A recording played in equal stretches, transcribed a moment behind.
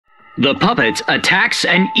The puppet attacks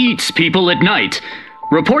and eats people at night.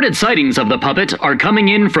 Reported sightings of the puppet are coming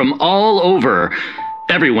in from all over.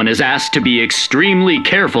 Everyone is asked to be extremely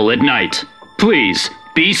careful at night. Please,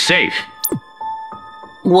 be safe.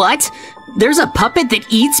 What? There's a puppet that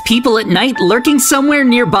eats people at night lurking somewhere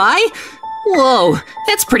nearby? Whoa,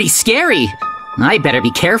 that's pretty scary. I better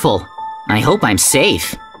be careful. I hope I'm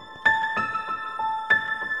safe.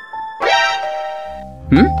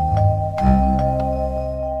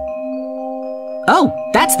 Oh,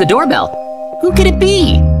 that's the doorbell. Who could it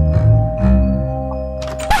be?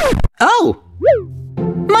 Oh!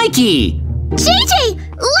 Mikey! JJ,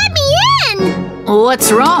 let me in!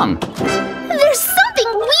 What's wrong? There's something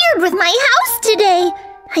weird with my house today.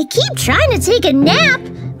 I keep trying to take a nap,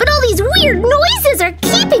 but all these weird noises are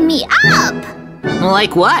keeping me up.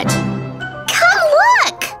 Like what? Come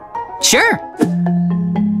look! Sure.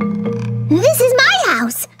 This is my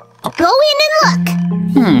house. Go in and look.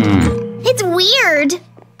 It's weird.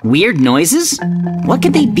 Weird noises? What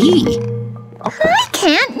could they be? I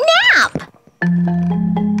can't nap.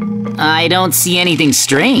 I don't see anything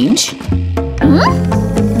strange.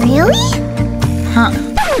 Really? Huh.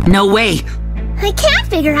 No way. I can't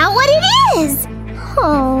figure out what it is.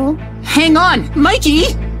 Oh. Hang on,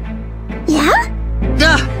 Mikey! Yeah?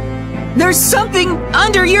 There's something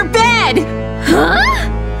under your bed!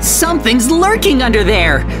 Huh? Something's lurking under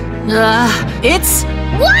there. It's...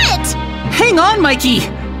 What? Hang on, Mikey!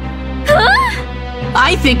 Huh?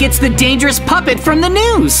 I think it's the dangerous puppet from the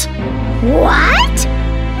news. What?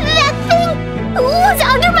 That thing was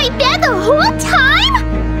under my bed the whole time?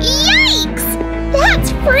 Yikes!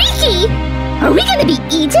 That's freaky! Are we gonna be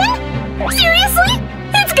eaten? Seriously?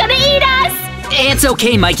 It's gonna eat us! It's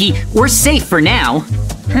okay, Mikey. We're safe for now.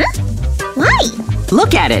 Huh? Why?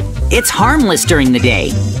 Look at it. It's harmless during the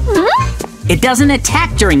day. Huh? It doesn't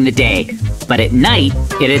attack during the day, but at night,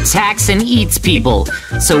 it attacks and eats people.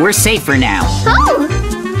 So we're safe for now. Oh!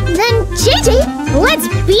 Then, JJ, let's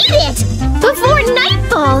beat it! Before night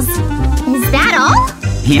falls! Is that all?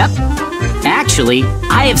 Yep. Actually,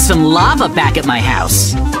 I have some lava back at my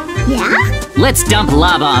house. Yeah? Let's dump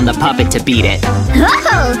lava on the puppet to beat it.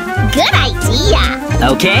 Oh! Good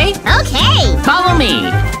idea! Okay? Okay! Follow me!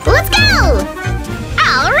 Let's go!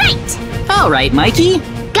 Alright! Alright, Mikey.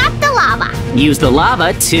 Got the lava! Use the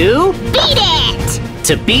lava to... Beat it!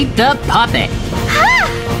 To beat the puppet.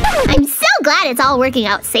 I'm so glad it's all working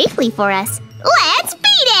out safely for us. Let's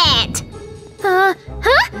beat it! Huh?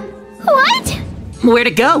 What? Where'd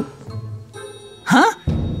it go? Huh?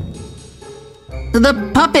 The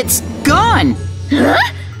puppet's gone! Huh?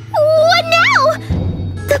 What now?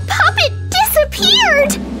 The puppet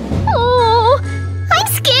disappeared! Oh, I'm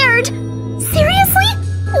scared! Seriously?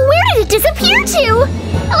 Where did it disappear to?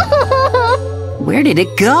 Where did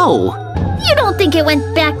it go? You don't think it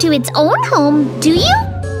went back to its own home, do you?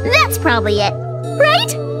 That's probably it,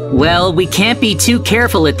 right? Well, we can't be too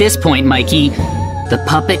careful at this point, Mikey. The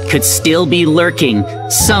puppet could still be lurking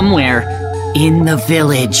somewhere in the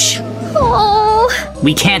village. Oh.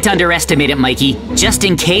 We can't underestimate it, Mikey. Just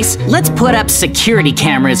in case, let's put up security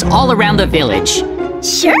cameras all around the village.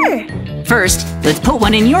 Sure. First, let's put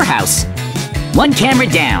one in your house. One camera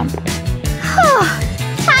down.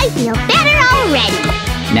 I feel better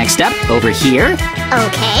already. Next up, over here.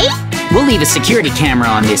 Okay. We'll leave a security camera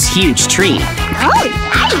on this huge tree. Oh,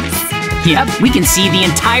 nice. Yep, we can see the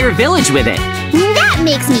entire village with it. That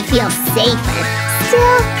makes me feel safer.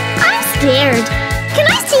 Still, I'm scared. Can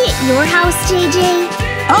I stay at your house, JJ?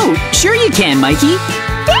 Oh, sure you can, Mikey.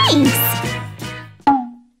 Thanks!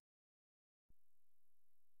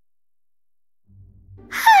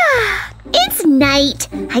 It's night.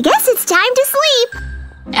 I guess it's time to sleep.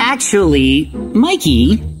 Actually,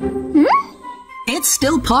 Mikey... It's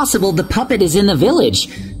still possible the puppet is in the village.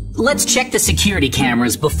 Let's check the security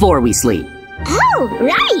cameras before we sleep. Oh,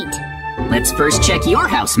 right! Let's first check your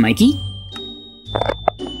house, Mikey.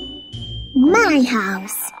 My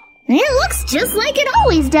house. It looks just like it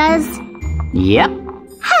always does. Yep.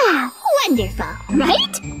 Wonderful,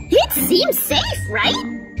 right? It seems safe, right?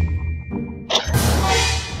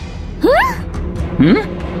 Huh?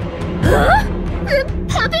 Huh? The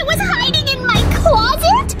puppet was hiding in my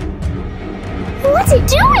closet? What's it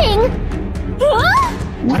doing? Huh?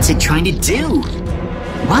 What's it trying to do?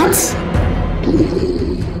 What?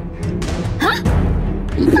 Huh?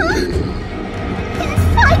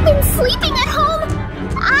 If I'd been sleeping at home,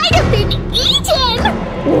 I'd have been eaten!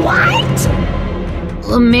 What?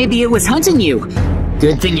 Well, maybe it was hunting you.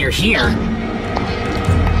 Good thing you're here.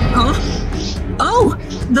 Huh? Oh!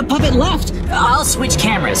 The puppet left! I'll switch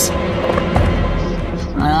cameras.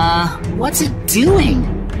 What's it doing?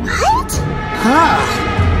 What?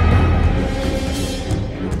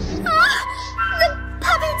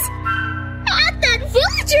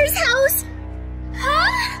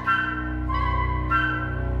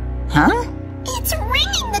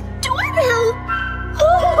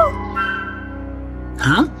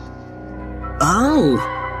 Huh? Oh.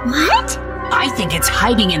 What? I think it's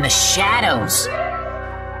hiding in the shadows.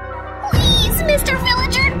 Please, Mr.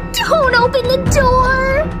 Villager, don't open the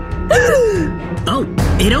door! Oh,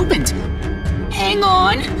 it opened. Hang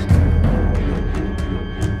on.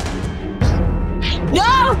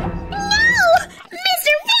 No! No!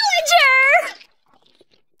 Mr. Villager!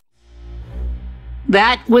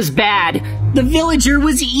 That was bad. The villager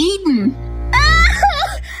was eaten.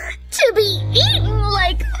 To be eaten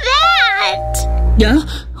like that!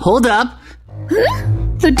 Hold up. Huh?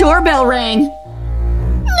 The doorbell rang.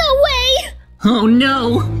 No way! Oh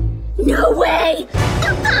no. No way!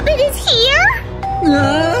 The puppet is here?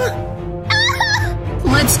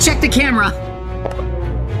 Let's check the camera.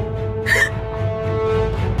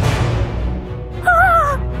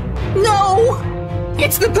 No!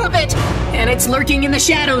 It's the puppet! And it's lurking in the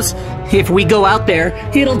shadows. If we go out there,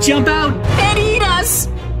 it'll jump out and eat us!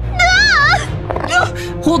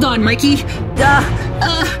 Hold on, Mikey.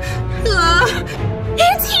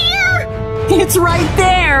 It's here! It's right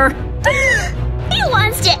there! He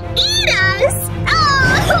wants to eat us!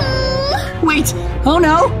 Oh! Wait, oh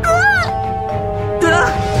no!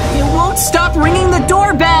 It won't stop ringing the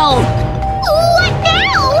doorbell! What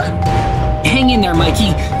now? Hang in there,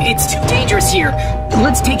 Mikey. It's too dangerous here.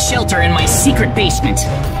 Let's take shelter in my secret basement.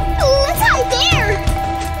 Let's hide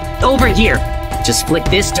there! Over here. Just flick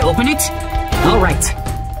this to open it. All right.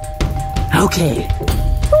 Okay.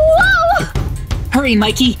 Whoa! Hurry,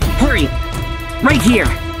 Mikey. Hurry. Right here.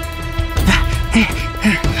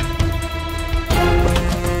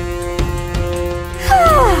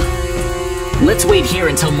 Let's wait here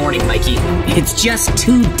until morning, Mikey. It's just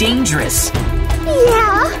too dangerous.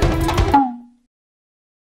 Yeah?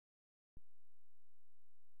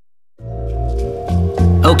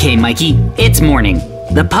 Okay, Mikey. It's morning.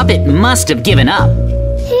 The puppet must have given up.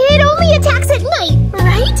 It only attacks at night,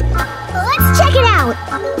 right? Let's check it out.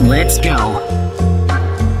 Let's go.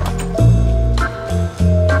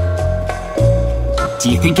 Do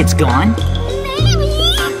you think it's gone? Maybe.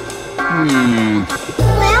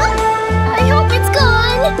 Well, I hope it's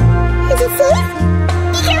gone. Is it safe?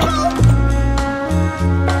 Be careful.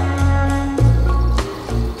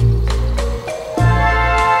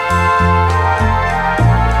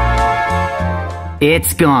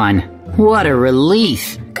 It's gone. What a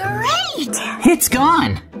relief. Great. It's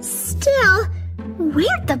gone. Still,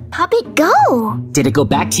 where'd the puppet go? Did it go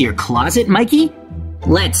back to your closet, Mikey?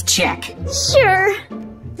 Let's check. Sure.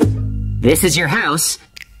 This is your house.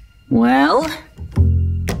 Well?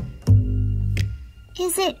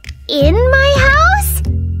 Is it in my house?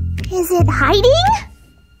 Is it hiding?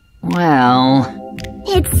 Well...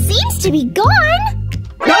 It seems to be gone.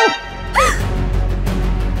 No!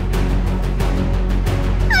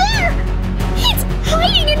 There! It's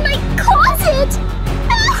hiding in my closet!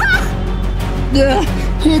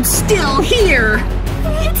 It's still here!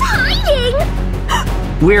 It's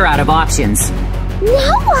hiding! We're out of options.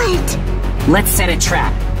 Now what? Let's set a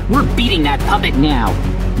trap. We're beating that puppet now.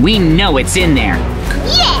 We know it's in there.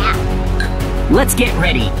 Yeah! Let's get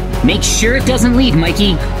ready. Make sure it doesn't leave,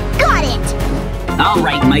 Mikey. Got it! All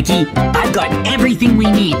right, Mikey. I've got everything we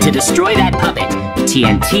need to destroy that puppet.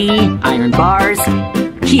 TNT, iron bars.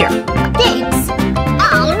 Here. Thanks.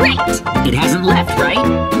 All right. It hasn't left, right?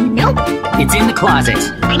 Nope. It's in the closet.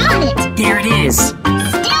 I'm on it. There it is.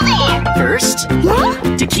 Still there. First,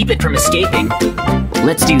 Yeah? to keep it from escaping,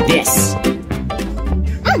 let's do this.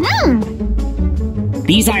 Mm-hmm.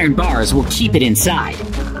 These iron bars will keep it inside.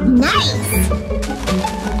 Nice.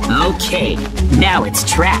 Okay, now it's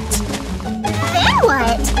trapped. Then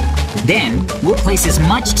what? Then, we'll place as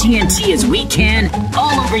much TNT as we can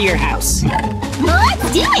all over your house.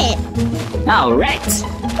 Let's do it. All right.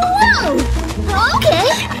 Whoa. Okay.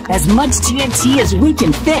 As much TNT as we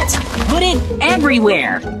can fit. Put it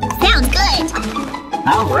everywhere. Sounds good.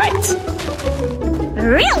 All right.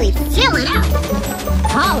 Really fill it up.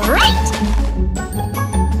 All right.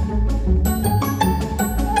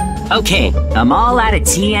 Okay, I'm all out of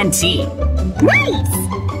TNT.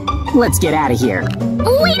 Nice. Let's get out of here.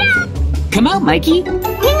 Wait up. Come out, Mikey.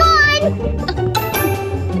 Hang on.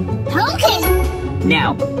 Okay.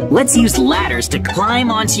 Now, let's use ladders to climb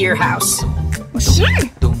onto your house. Sure.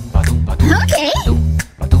 Okay.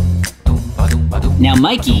 Now,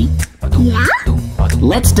 Mikey, Yeah?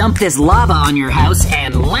 let's dump this lava on your house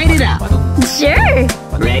and light it up. Sure.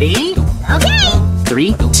 Ready? Okay.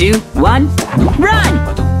 3, 2, 1,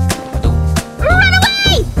 run! Run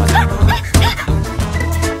away!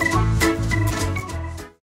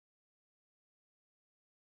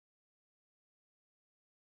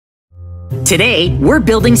 Today, we're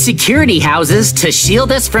building security houses to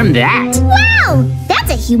shield us from that. Wow!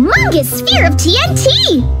 That's a humongous sphere of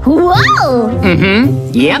TNT! Whoa!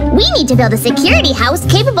 Yep. We need to build a security house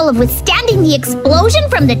capable of withstanding the explosion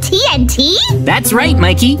from the TNT? That's right,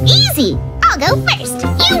 Mikey. Easy! I'll go first.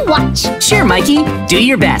 You watch. Sure, Mikey. Do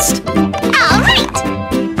your best. Alright!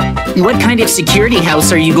 What kind of security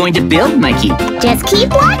house are you going to build, Mikey? Just keep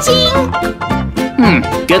watching!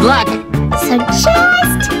 Good luck. So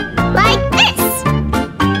just like this.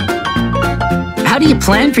 How do you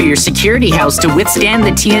plan for your security house to withstand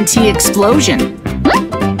the TNT explosion?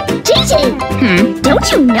 JJ!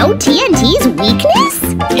 Don't you know TNT's weakness?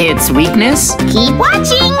 Its weakness? Keep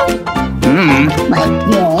watching! Like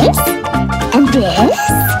this, and this,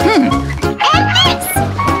 and this!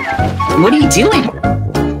 What are you doing?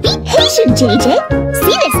 Be patient, JJ!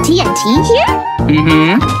 See this TNT here?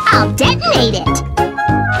 I'll detonate it!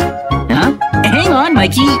 Huh? Hang on,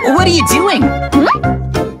 Mikey. What are you doing?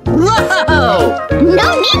 Whoa!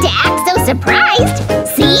 No need to act so surprised!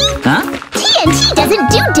 See? Huh? TNT doesn't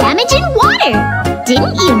do damage in water!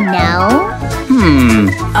 Didn't you know?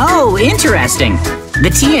 Oh, interesting. The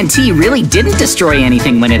TNT really didn't destroy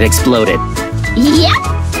anything when it exploded. Yep!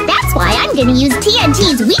 That's why I'm gonna use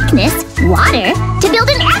TNT's weakness, water, to build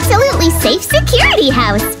an absolutely safe security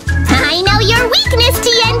house! I know your weakness,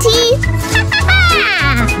 TNT!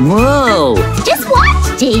 Whoa! Just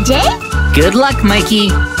watch, JJ! Good luck, Mikey.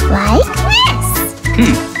 Like this!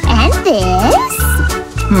 And this!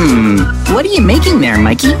 What are you making there,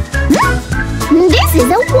 Mikey? This is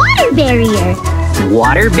a water barrier!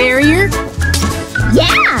 Water barrier?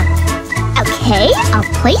 Yeah! Okay, I'll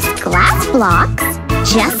place glass blocks,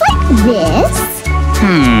 just like this.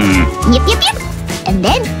 Yep, yep, yep. And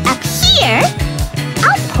then up here,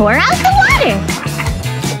 I'll pour out the water.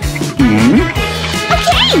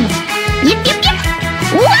 Okay! Yep, yep, yep.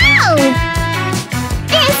 Wow!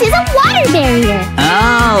 This is a water barrier.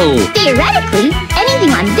 Oh! Theoretically,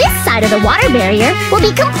 anything on this side of the water barrier will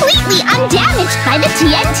be completely undamaged by the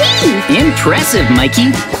TNT. Impressive,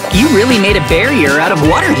 Mikey. You really made a barrier out of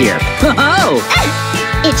water here. Oh!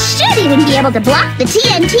 It should even be able to block the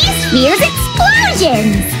TNT sphere's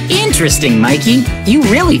explosions. Interesting, Mikey. You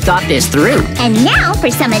really thought this through. And now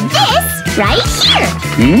for some of this right here.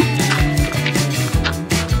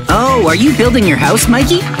 Oh, are you building your house,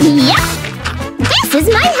 Mikey? Yep. This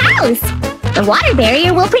is my house. The water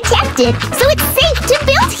barrier will protect it, so it's safe to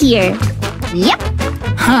build here. Yep.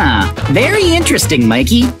 Huh. Very interesting,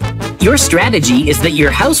 Mikey. Your strategy is that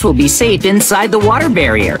your house will be safe inside the water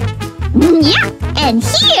barrier. Yep. And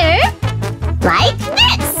here, like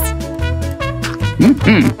this.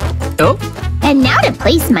 Oh? And now to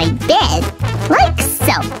place my bed, like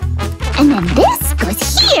so. And then this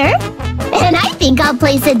goes here. And I think I'll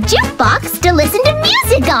place a jukebox to listen to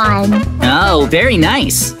music on. Oh, very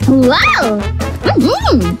nice. Wow!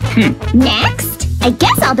 Next, I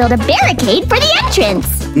guess I'll build a barricade for the entrance.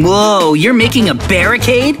 Whoa, you're making a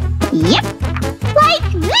barricade? Yep.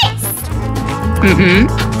 Like this.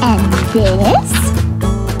 And this.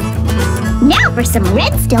 Now for some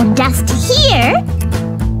redstone dust here.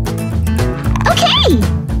 Okay.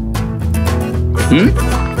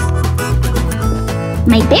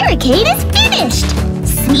 My barricade is finished.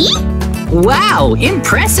 See? Wow,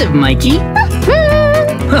 impressive, Mikey.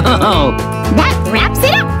 Oh. That wraps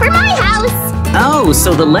it up for my house. Oh,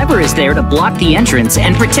 so the lever is there to block the entrance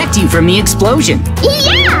and protect you from the explosion.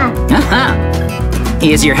 Yeah.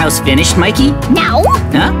 Is your house finished, Mikey? Now,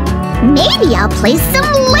 Huh? maybe I'll place some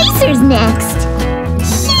lasers next.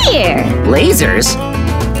 Here. Lasers?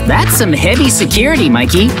 That's some heavy security,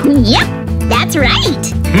 Mikey. Yep, that's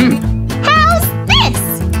right. How's this?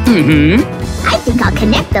 I think I'll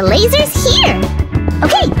connect the lasers here.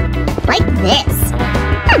 Okay, like this.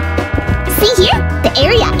 See here? The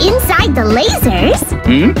area inside the lasers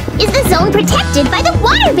is the zone protected by the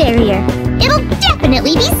water barrier. It'll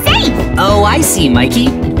definitely be safe. Oh, I see, Mikey.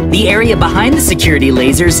 The area behind the security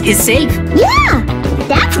lasers is safe. Yeah,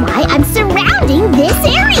 that's why I'm surrounding this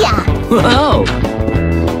area. Whoa!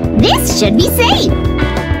 This should be safe.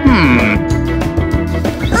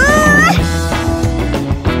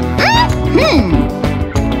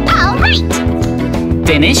 All right.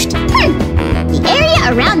 Finished? The area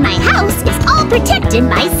around my house is all protected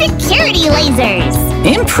by security lasers.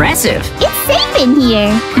 Impressive. It's safe in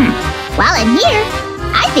here. While I'm here,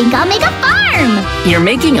 I think I'll make a farm. You're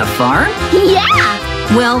making a farm? Yeah.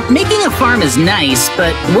 Well, making a farm is nice,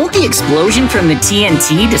 but won't the explosion from the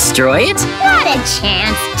TNT destroy it? Not a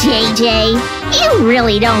chance, JJ. You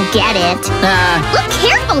really don't get it. Look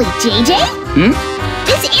carefully, JJ.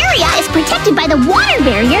 This This area is protected by the water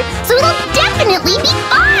barrier, so it'll definitely be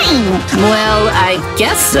fine! Well, I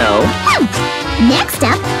guess so. Next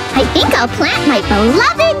up, I think I'll plant my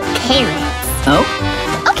beloved carrots. Oh?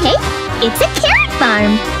 Okay, it's a carrot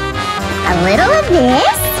farm. A little of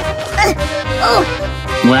this. Oh,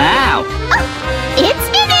 Wow! it's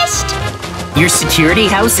finished! Your security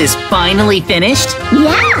house is finally finished?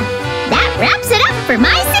 Yeah, that wraps it up for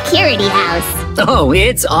my security house. Oh,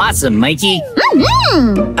 it's awesome, Mikey.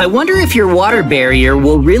 Mm-hmm. I wonder if your water barrier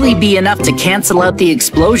will really be enough to cancel out the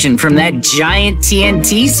explosion from that giant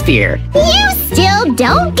TNT sphere. You still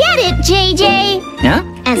don't get it, JJ. Huh?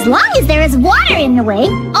 As long as there is water in the way,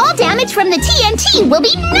 all damage from the TNT will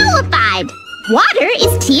be nullified. Water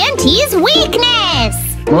is TNT's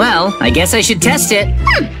weakness. Well, I guess I should test it.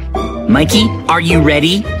 Mikey, are you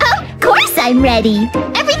ready? Of course I'm ready.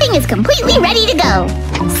 Everything is completely ready to go.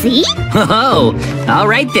 See? Oh, all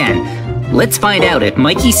right then. Let's find out if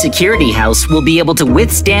Mikey's security house will be able to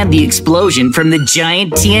withstand the explosion from the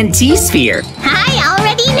giant TNT sphere. I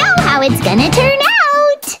already know how it's gonna turn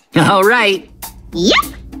out. All right.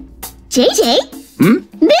 Yep. JJ,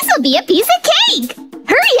 this'll be a piece of cake.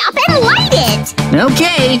 Hurry up and light it.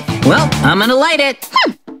 Okay. Well, I'm gonna light it.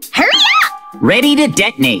 Hurry up. Ready to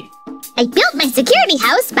detonate. I built my security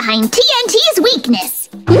house behind TNT's weakness.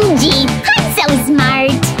 Gee, I'm so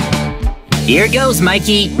smart. Here goes,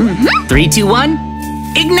 Mikey. 3, 2, 1,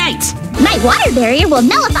 ignite! My water barrier will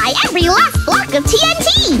nullify every last block of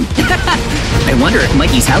TNT. I wonder if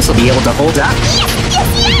Mikey's house will be able to hold up.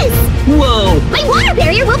 Yes! Whoa! My water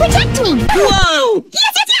barrier will protect me. Whoa!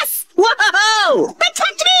 Yes! Whoa!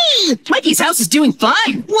 Protect me! Mikey's house is doing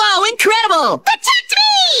fine! Whoa, incredible! Protect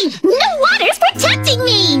me! No water's protecting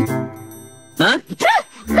me! Huh?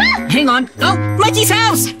 Hang on. Oh, Mikey's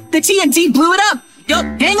house! The TNT blew it up! Oh,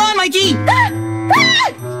 hang on, Mikey!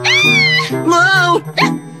 Whoa!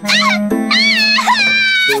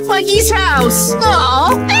 Mikey's house!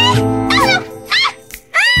 Oh!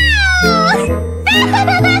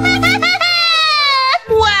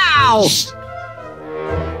 Wow!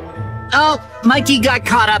 Oh, Mikey got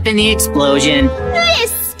caught up in the explosion.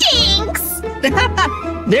 This stinks!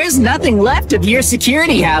 There's nothing left of your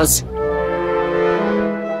security house.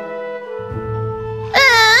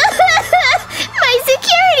 My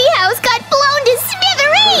security house got blown to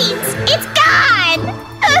smithereens! It's gone!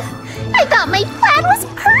 I thought my plan was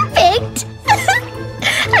perfect!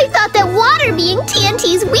 I thought that water being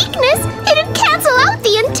TNT's weakness, it'd cancel out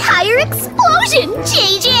the entire explosion,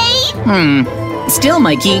 JJ! Still,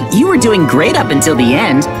 Mikey, you were doing great up until the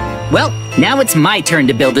end. Well, now it's my turn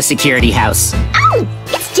to build a security house. Oh,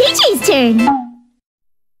 it's JJ's turn!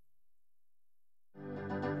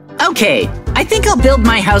 Okay, I think I'll build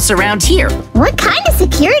my house around here. What kind of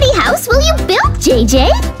security house will you build,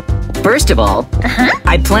 JJ? First of all,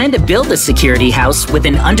 I plan to build a security house with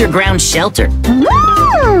an underground shelter.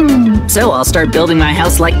 So I'll start building my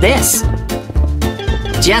house like this.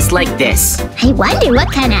 Just like this. I wonder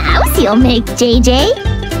what kind of house you'll make, JJ.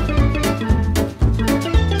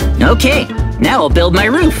 Okay, now I'll build my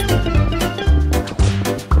roof.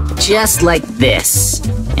 Just like this.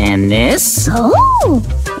 And this. Oh!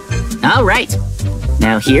 All right.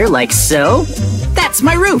 Now here, like so. That's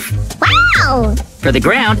my roof. Wow! For the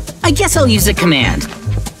ground, I guess I'll use a command.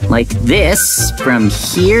 Like this, from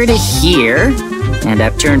here to here. And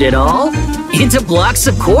I've turned it all into blocks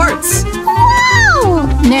of quartz. Whoa!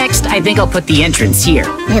 Next, I think I'll put the entrance here.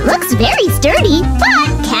 It looks very sturdy,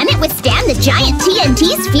 but can it withstand the giant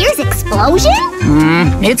TNT sphere's explosion?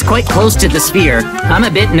 It's quite close to the sphere. I'm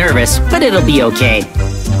a bit nervous, but it'll be okay.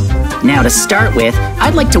 Now to start with,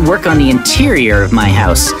 I'd like to work on the interior of my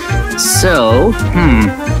house. So,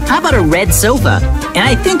 how about a red sofa? And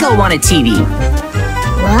I think I'll want a TV.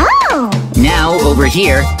 Whoa! Now, over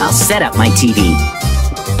here, I'll set up my TV.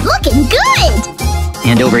 Looking good!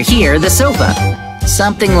 And over here, the sofa.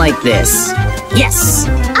 Something like this. Yes!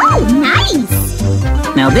 Oh,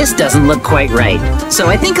 nice! Now this doesn't look quite right, so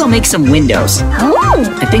I think I'll make some windows. Oh!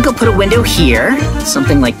 I think I'll put a window here,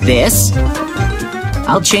 something like this.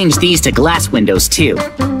 I'll change these to glass windows too.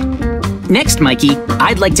 Next, Mikey,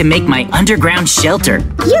 I'd like to make my underground shelter.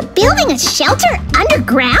 You're building a shelter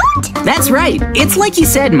underground? That's right. It's like you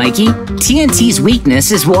said, Mikey. TNT's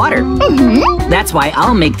weakness is water. That's why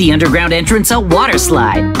I'll make the underground entrance a water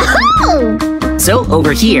slide. Oh! So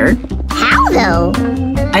over here, How though?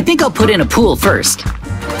 I think I'll put in a pool first.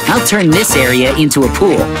 I'll turn this area into a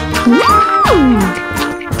pool. Ooh!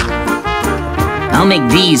 I'll make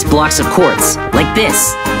these blocks of quartz, like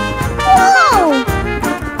this. Whoa!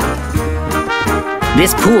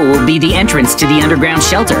 This pool will be the entrance to the underground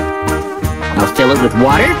shelter. I'll fill it with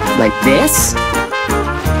water, like this.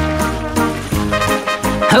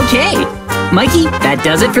 Okay, Mikey, that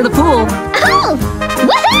does it for the pool. Oh!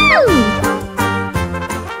 Woohoo!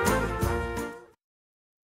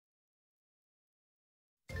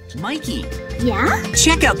 Mikey, Yeah?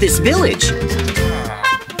 check out this village.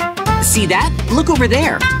 See that? Look over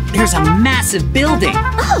there. There's a massive building.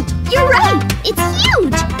 Oh, you're right! It's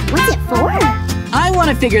huge! What's it for? I want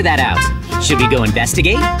to figure that out. Should we go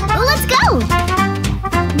investigate? Let's go!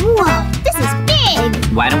 Whoa, this is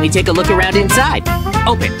big! Why don't we take a look around inside?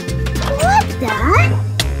 Open. What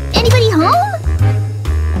the? Anybody home?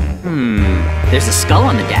 There's a skull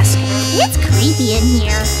on the desk. It's creepy in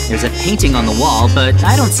here. There's a painting on the wall, but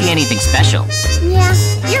I don't see anything special. Yeah,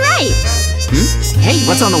 you're right. Hey,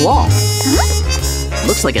 what's on the wall? Huh?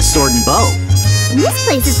 Looks like a sword and bow. This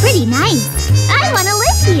place is pretty nice. I want to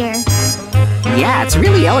live here. Yeah, it's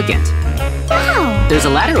really elegant. Wow! There's a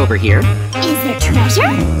ladder over here. Is there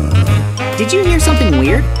treasure? Did you hear something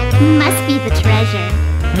weird? Must be the treasure.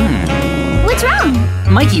 What's wrong?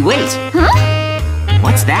 Mikey, wait. Huh?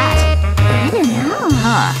 What's that? I don't know.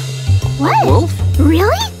 Huh. What? Wolf?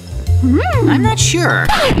 Really? I'm not sure.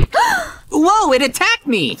 Whoa, it attacked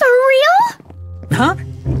me! For real? Huh?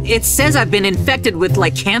 It says I've been infected with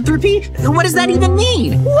lycanthropy? What does that even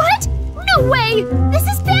mean? What? No way! This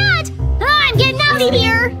is bad! I'm getting out of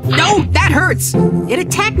here! No, that hurts! It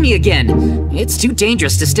attacked me again. It's too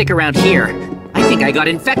dangerous to stick around here. I think I got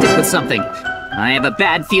infected with something. I have a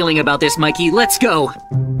bad feeling about this, Mikey. Let's go.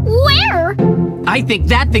 Where? I think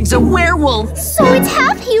that thing's a werewolf. So it's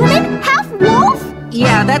half human, half wolf?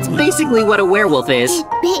 Yeah, that's basically what a werewolf is. It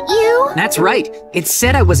bit you? That's right. It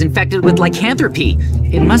said I was infected with lycanthropy.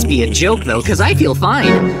 It must be a joke, though, because I feel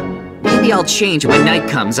fine. Maybe I'll change when night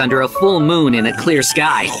comes under a full moon in a clear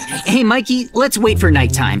sky. Hey, Mikey, let's wait for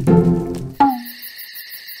nighttime.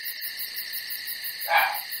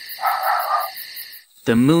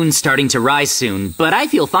 The moon's starting to rise soon, but I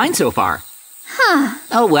feel fine so far. Huh.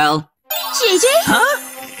 Oh well. JJ? Huh?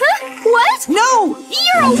 Huh? What? No!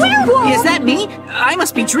 You're a werewolf! Is that me? I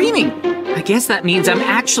must be dreaming. I guess that means I'm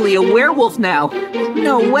actually a werewolf now.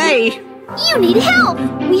 No way! You need help!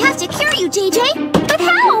 We have to cure you, JJ! But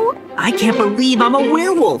how? I can't believe I'm a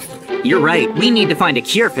werewolf! You're right, we need to find a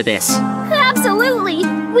cure for this. Absolutely!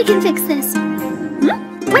 We can fix this.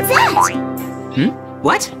 What's that?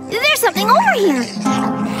 What? There's something over here!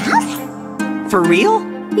 A map? For real?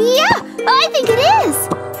 Yeah! I think it is!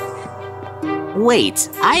 Wait,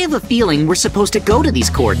 I have a feeling we're supposed to go to these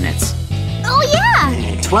coordinates. Oh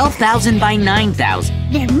yeah! 12,000 by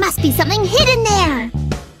 9,000. There must be something hidden there!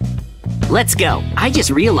 Let's go. I just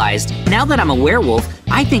realized, now that I'm a werewolf,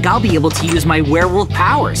 I think I'll be able to use my werewolf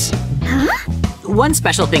powers. Huh? One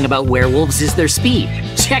special thing about werewolves is their speed.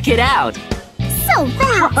 Check it out! So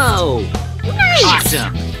fast! Oh! Nice!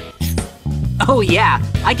 Awesome! Oh yeah,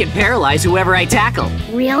 I can paralyze whoever I tackle.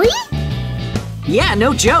 Really? Yeah,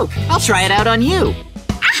 no joke. I'll try it out on you.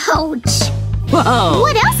 Ouch! Whoa!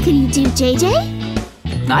 What else can you do,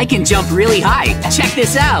 JJ? I can jump really high. Check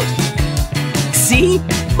this out. See?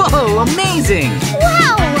 Whoa, amazing!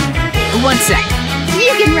 Wow! 1 sec.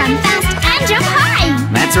 You can run fast and jump high!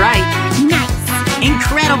 That's right. Nice!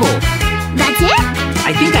 Incredible! That's it?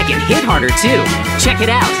 I think I can hit harder too. Check it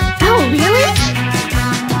out. Oh, really?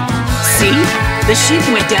 See? The sheep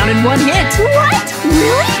went down in one hit. What?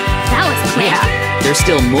 Really? That was quick. Yeah, there's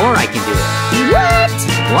still more I can do. What?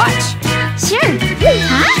 Watch. Sure.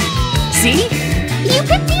 Huh? See? You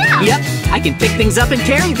picked me up! Yep, I can pick things up and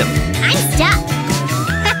carry them. I'm stuck!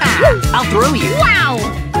 I'll throw you. Wow!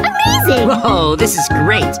 Amazing! Whoa, this is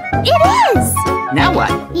great. It is! Now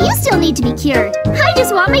what? You still need to be cured. I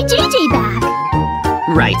just want my JJ back.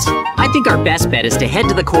 Right. I think our best bet is to head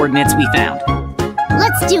to the coordinates we found.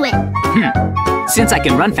 Let's do it. Since I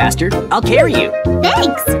can run faster, I'll carry you.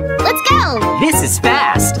 Thanks. Let's go. This is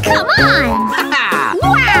fast. Come on. Wow.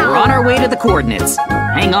 We're on our way to the coordinates.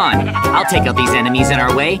 Hang on. I'll take out these enemies in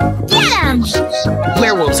our way. Get 'em.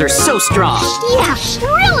 Werewolves are so strong. Yeah,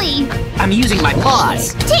 really. I'm using my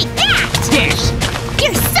paws. Take that. Damn.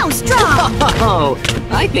 You're so strong. Oh,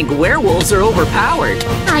 I think werewolves are overpowered.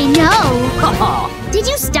 I know. Oh, Did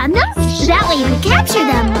you stun them? That way you can capture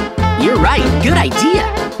them. you're right. Good idea.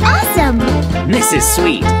 Awesome. This is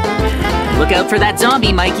sweet. Look out for that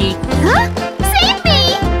zombie, Mikey. Huh? Save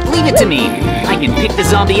me. Leave it to me. I can pick the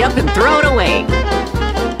zombie up and throw it away.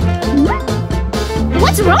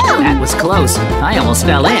 What's wrong? That was close. I almost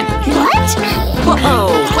fell in. What? Whoa,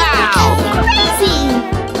 wow! Crazy.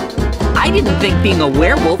 I didn't think being a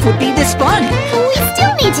werewolf would be this fun. We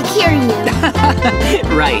still need to cure you.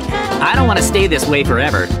 Right. I don't want to stay this way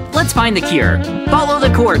forever. Let's find the cure. Follow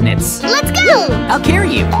the coordinates. Let's go. I'll carry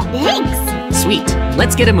you. Thanks. Sweet.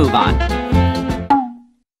 Let's get a move on.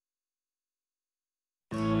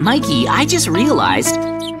 Mikey, I just realized.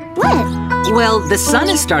 What? Well, the sun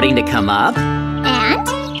is starting to come up. And?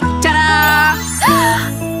 Ta-da!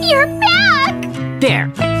 You're back!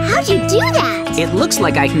 There. How'd you do that? It looks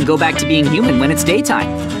like I can go back to being human when it's daytime.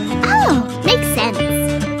 Oh, makes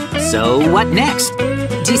sense. So, what next?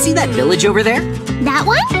 Do you see that village over there? That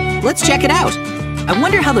one? Let's check it out. I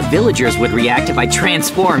wonder how the villagers would react if I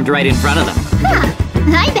transformed right in front of them. Huh.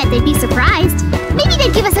 I bet they'd be surprised. Maybe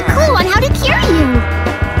they'd give us a clue on how to cure you.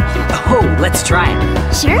 Oh, let's try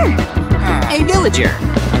it. Sure. Hey, villager.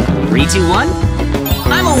 3, 2, 1.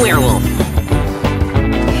 I'm a werewolf.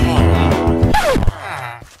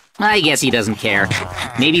 I guess he doesn't care.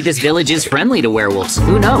 Maybe this village is friendly to werewolves.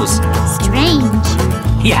 Who knows? Strange.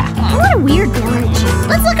 Yeah. What a weird village.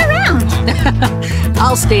 Let's look around.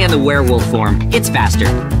 I'll stay in the werewolf form. It's faster.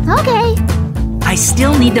 Okay. I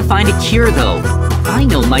still need to find a cure, though. I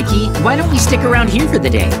know, Mikey. Why don't we stick around here for the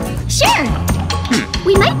day? Sure.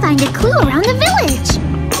 We might find a clue around the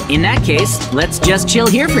village. In that case, let's just chill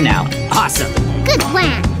here for now. Awesome. Good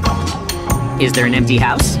plan. Is there an empty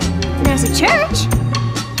house? There's a church.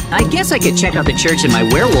 I guess I could check out the church in my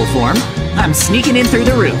werewolf form. I'm sneaking in through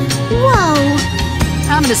the roof. Whoa.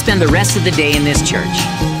 I'm gonna spend the rest of the day in this church.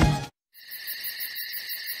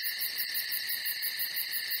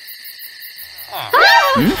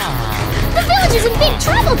 The village is in big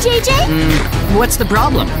trouble, JJ! What's the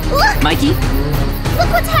problem? Look! Mikey? Look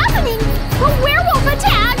what's happening! A werewolf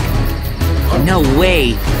attack! No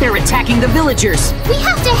way! They're attacking the villagers! We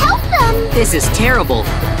have to help them! This is terrible.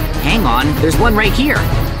 Hang on, there's one right here.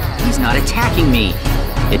 He's not attacking me.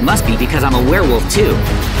 It must be because I'm a werewolf too.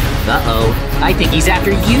 Uh-oh, I think he's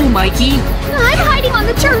after you, Mikey. I'm hiding on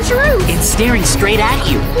the church roof! It's staring straight at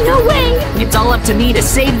you. No way! It's all up to me to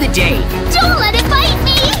save the day. Don't let it bite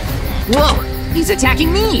me! Whoa, he's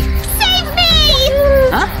attacking me. Save me!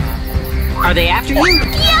 Huh? Are they after you?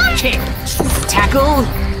 Yeah! Kick, tackle,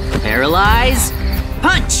 paralyze,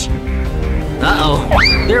 punch. Uh-oh,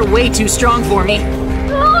 they're way too strong for me.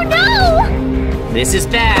 Oh no! This is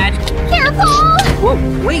bad. Careful!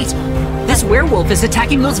 Whoa, wait. This werewolf is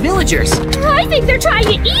attacking those villagers. I think they're trying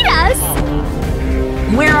to eat us!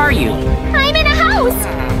 Where are you? I'm in a house!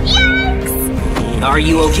 Yikes! Are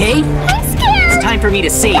you okay? I'm scared! It's time for me to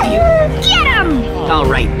save you. Get him! All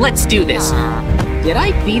right, let's do this. Did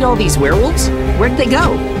I feed all these werewolves? Where'd they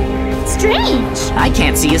go? Strange. I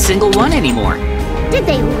can't see a single one anymore. Did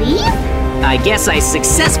they leave? I guess I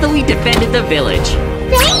successfully defended the village.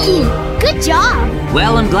 Thank you! Good job!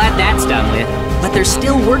 Well, I'm glad that's done with. But there's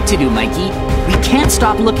still work to do, Mikey. We can't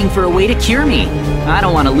stop looking for a way to cure me. I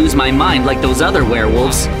don't want to lose my mind like those other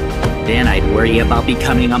werewolves. Then I'd worry about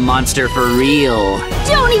becoming a monster for real.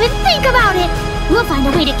 Don't even think about it! We'll find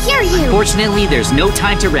a way to cure you! Fortunately, there's no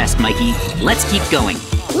time to rest, Mikey. Let's keep going.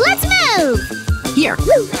 Let's move! Here.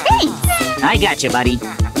 Woo, thanks! I got you, buddy.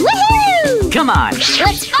 Woohoo! Come on.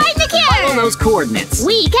 Let's find the cure! Follow those coordinates.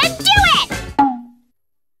 We can do it!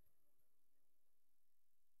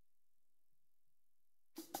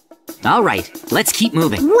 All right, let's keep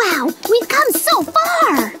moving. Wow, we've come so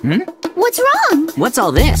far! What's wrong? What's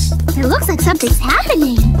all this? It looks like something's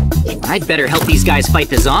happening. I'd better help these guys fight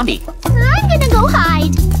the zombie. I'm gonna go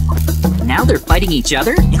hide. Now they're fighting each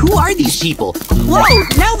other? Who are these people? Whoa,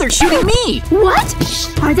 now they're shooting me!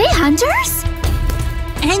 What? Are they hunters?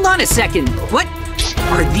 Hang on a second. What?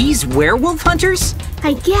 Are these werewolf hunters?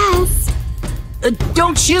 I guess.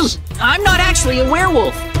 Don't shoot! I'm not actually a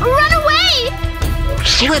werewolf! Run away!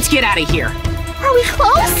 Let's get out of here. Are we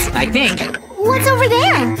close? I think. What's over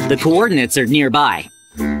there? The coordinates are nearby.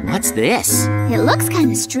 What's this? It looks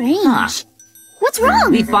kind of strange. Huh. What's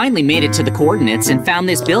wrong? We finally made it to the coordinates and found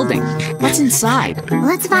this building. What's inside?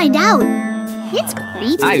 Let's find out. It's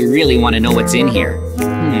creepy. I really want to know what's in here.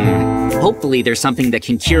 Hopefully there's something that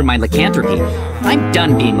can cure my lycanthropy. I'm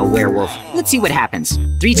done being a werewolf. Let's see what happens.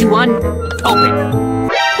 3, 2, 1, open.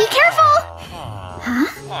 Be careful! Huh?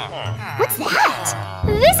 What's that?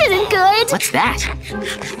 This isn't good! What's that?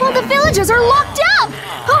 Well, the villagers are locked up!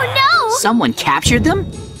 Oh no! Someone captured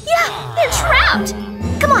them? Yeah, they're trapped!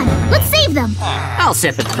 Come on, let's save them! I'll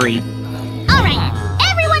set them free. Alright,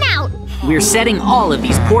 everyone out! We're setting all of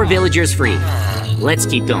these poor villagers free. Let's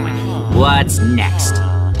keep going. What's next?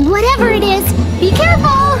 Whatever it is, be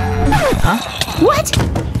careful! Huh? What?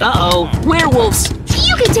 Uh-oh, werewolves!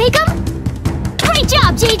 You can take them! Great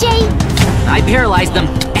job, JJ! I paralyzed them.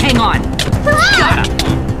 Hang on. Ah! Got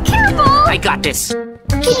 'em. Careful! I got this.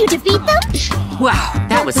 Can you defeat them? Wow,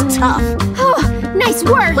 that was tough. Oh, nice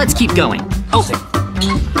work! Let's keep going. Open.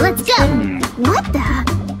 Let's go! What the?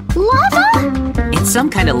 Lava? It's some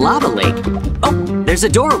kind of lava lake. Oh, there's a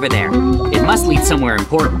door over there. It must lead somewhere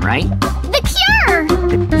important, right? The cure!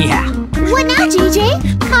 Yeah. What now,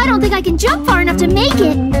 JJ? I don't think I can jump far enough to make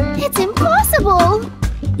it. It's impossible.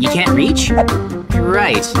 You can't reach?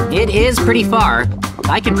 Right. It is pretty far.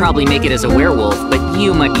 I could probably make it as a werewolf, but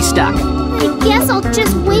you might be stuck. I guess I'll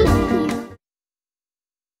just wait here.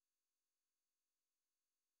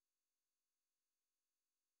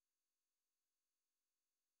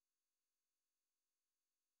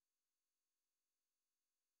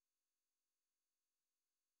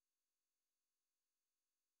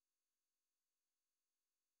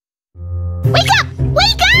 Wake up!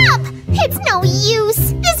 Wake up! It's no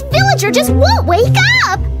use. This villager just won't wake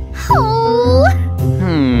up. Oh.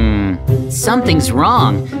 Something's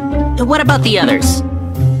wrong. What about the others?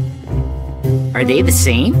 Are they the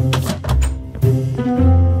same?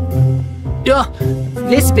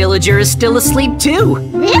 This villager is still asleep too.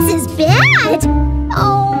 This is bad.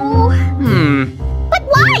 Oh. But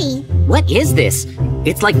why? What is this?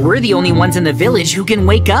 It's like we're the only ones in the village who can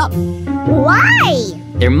wake up. Why?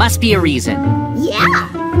 There must be a reason. Yeah.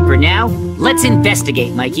 For now, let's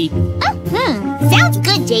investigate, Mikey. Sounds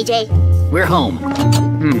good, JJ. We're home.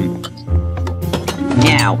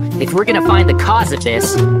 Now, if we're gonna find the cause of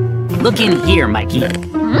this, look in here, Mikey.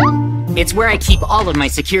 It's where I keep all of my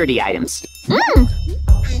security items.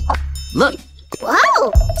 Look,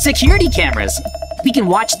 Whoa. security cameras. We can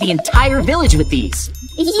watch the entire village with these.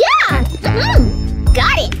 Yeah.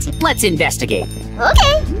 Got it. Let's investigate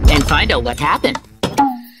Okay. and find out what happened.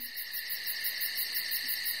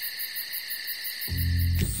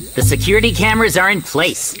 The security cameras are in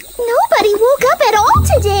place. Nobody woke up at all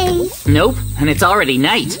today. Nope, and it's already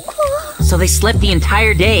night. So they slept the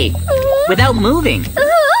entire day without moving.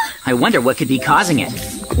 I wonder what could be causing it.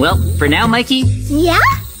 Well, for now, Mikey, Yeah?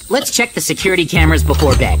 let's check the security cameras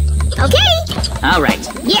before bed. Okay. All right,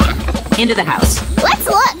 Yeah. into the house. Let's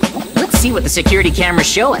look. Let's see what the security cameras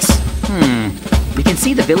show us. We can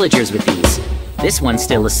see the villagers with these. This one's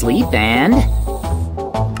still asleep and...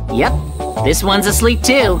 Yep, this one's asleep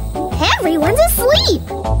too. Everyone's asleep.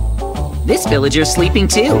 This villager's sleeping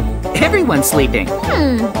too. Everyone's sleeping.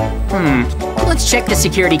 Let's check the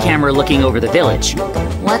security camera looking over the village.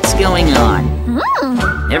 What's going on?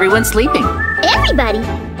 Everyone's sleeping. Everybody.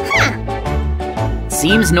 Huh.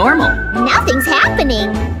 Seems normal. Nothing's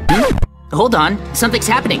happening. Hold on, something's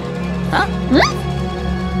happening. Huh?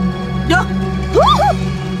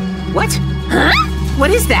 What? Huh?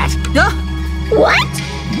 What is that? What?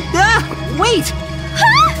 Wait!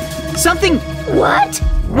 Huh? Something What?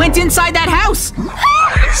 went inside that house!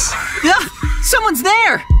 Someone's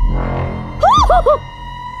there!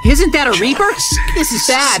 Isn't that a reaper? This is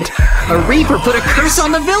bad. A reaper put a curse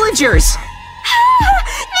on the villagers!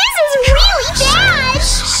 This is really bad!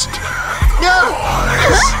 Huh?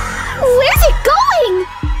 Where's it going?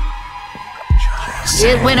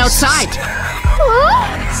 It went outside.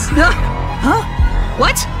 Huh? Huh?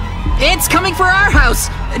 What? It's coming for our house!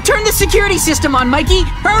 Turn the security system on, Mikey!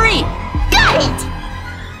 Hurry! Got it!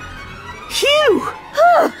 Phew!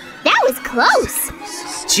 That was close.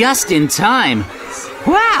 Just in time.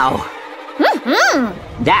 Wow!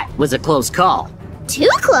 That was a close call. Too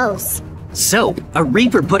close. So, a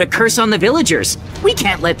reaper put a curse on the villagers. We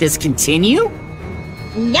can't let this continue.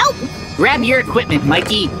 Nope. Grab your equipment,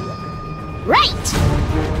 Mikey. Right.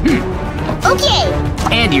 Okay.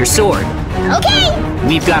 And your sword. Okay.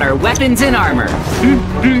 We've got our weapons and armor.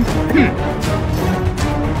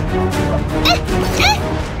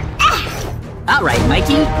 All right,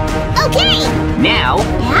 Mikey. Okay. Now,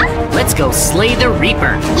 Yeah? let's go slay the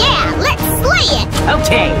reaper. Yeah, let's slay it.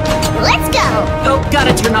 Okay. Let's go. Oh,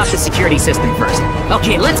 gotta turn off the security system first.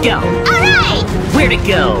 Okay, let's go. All right. Where to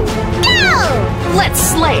go? Go. Let's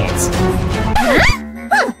slay it.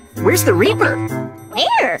 Huh? Where's the reaper?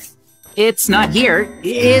 Where? It's not here.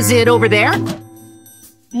 Is it over there?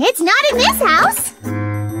 It's not in this house.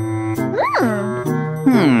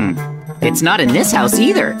 It's not in this house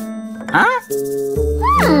either. Huh?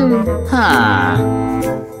 Huh.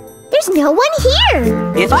 There's no one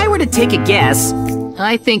here. If I were to take a guess,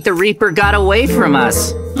 I think the Reaper got away from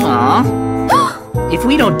us. Aw. If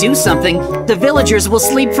we don't do something, the villagers will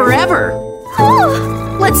sleep forever.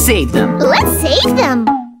 Let's save them. Let's save them.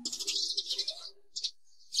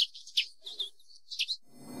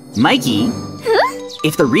 Mikey,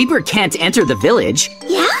 if the Reaper can't enter the village,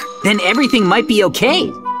 Yeah? then everything might be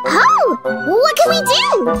okay. Oh, what can we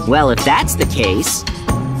do? Well, if that's the case...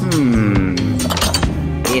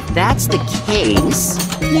 If that's the case...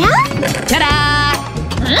 Yeah? Ta-da!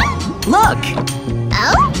 Huh? Look!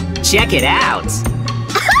 Oh? Check it out!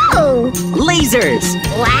 Oh! Lasers!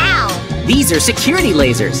 Wow! These are security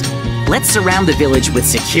lasers. Let's surround the village with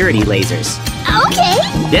security lasers.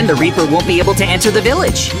 Okay! Then the Reaper won't be able to enter the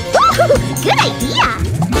village. Ooh, good idea.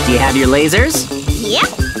 Do you have your lasers? Yep.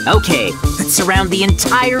 Okay, let's surround the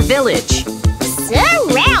entire village.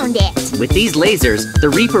 Surround it. With these lasers, the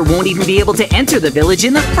Reaper won't even be able to enter the village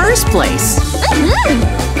in the first place.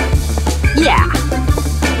 Yeah.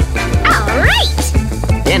 All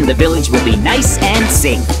right. Then the village will be nice and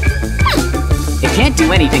safe. It can't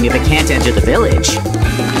do anything if it can't enter the village.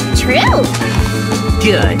 True.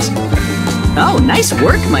 Good. Oh, nice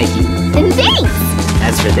work, Mikey. Thanks.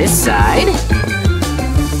 As for this side...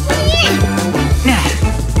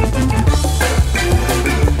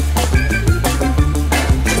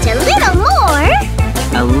 Just a little more.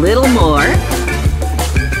 A little more.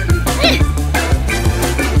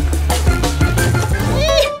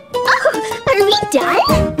 Oh, are we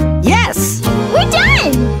done? Yes! We're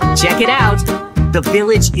done. Check it out. The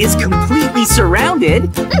village is completely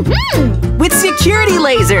surrounded with security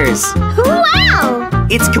lasers. Wow.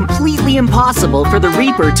 It's completely impossible for the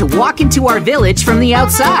Reaper to walk into our village from the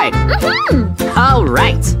outside. All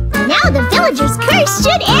right. Now the villager's curse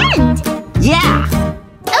should end. Yeah.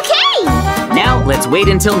 Okay. Now let's wait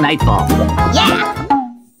until nightfall. Yeah.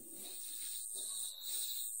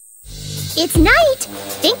 It's night.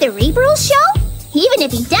 Think the Reaper will show? Even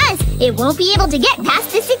if he does, it won't be able to get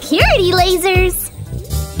past the security lasers.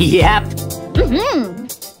 Yep.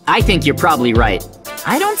 I think you're probably right.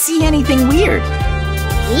 I don't see anything weird.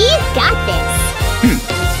 We've got this.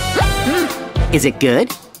 Is it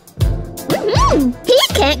good? He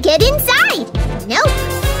can't get inside. Nope.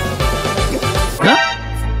 Huh?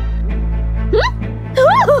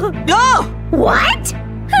 Oh! What?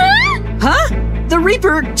 Huh? Huh? The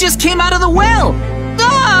Reaper just came out of the well!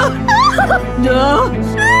 Ah! No!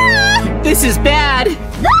 This is bad!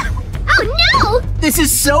 Oh no! This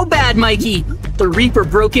is so bad, Mikey! The Reaper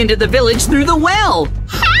broke into the village through the well!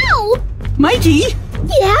 How? Mikey!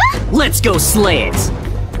 Yeah? Let's go slay it!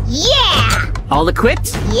 Yeah! All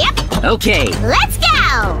equipped? Yep. Okay, Let's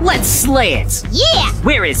go! let's slay it! Yeah!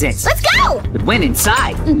 Where is it? Let's go! It went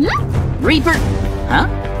inside. Reaper... Huh?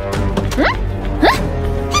 Huh?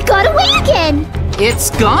 He got away again! It's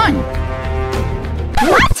gone!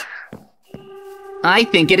 What? I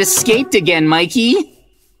think it escaped again, Mikey.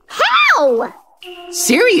 How?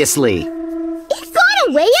 Seriously. It got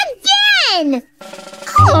away again!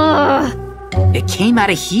 Ugh. It came out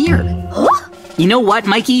of here. Huh? You know what,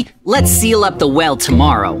 Mikey? Let's seal up the well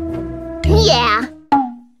tomorrow. Yeah.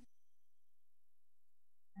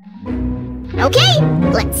 Okay,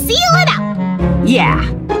 let's seal it up. Yeah.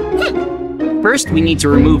 First, we need to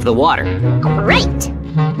remove the water. Great.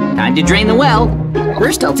 Time to drain the well.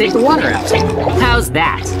 First, I'll take the water out. How's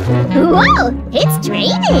that? Whoa, it's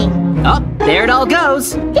draining. Oh, there it all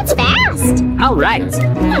goes. It's fast. All right.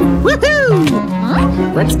 Woohoo!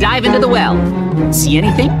 Huh? Let's dive into the well. See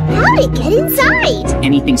anything? How did it get inside?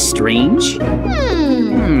 Anything strange?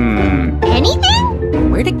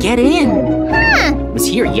 Anything? Where'd it get in? Huh. It was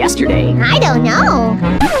here yesterday. I don't know.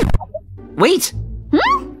 Wait!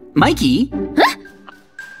 Mikey? Huh?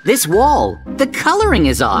 This wall, the coloring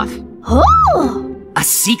is off. Oh! A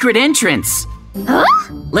secret entrance. Huh?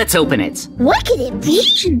 Let's open it. What could it be?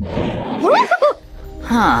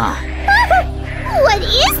 Huh. What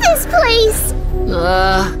is this place?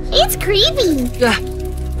 It's creepy.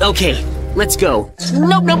 Okay, let's go.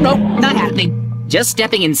 Nope, not happening. Just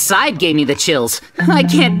stepping inside gave me the chills. I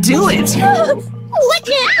can't do it. What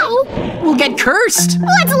now? We'll get cursed.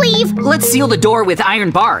 Let's leave. Let's seal the door with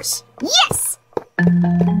iron bars. Yes.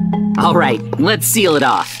 All right, let's seal it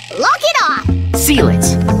off. Lock it off. Seal it.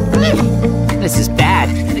 This is bad.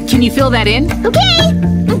 Can you fill that in? Okay.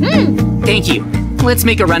 Thank you. Let's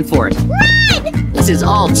make a run for it. Run! This is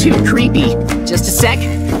all too creepy. Just a sec.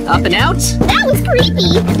 Up and out. That was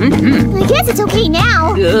creepy. I guess it's okay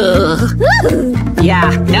now. Ugh.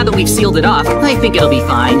 Yeah, now that we've sealed it off, I think it'll be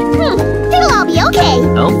fine. It'll all be okay.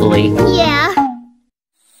 Hopefully. Yeah.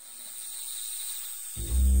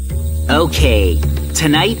 Okay.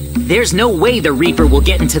 Tonight, there's no way the Reaper will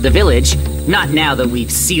get into the village. Not now that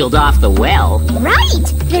we've sealed off the well.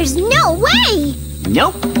 Right. There's no way.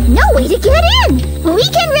 Nope. No way to get in. We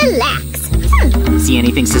can relax. See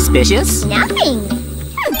anything suspicious? Nothing.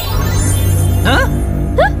 Huh?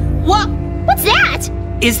 What? What's that?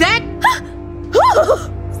 Is that?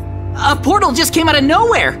 A portal just came out of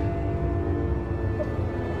nowhere.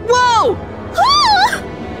 Whoa!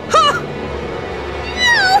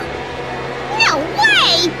 No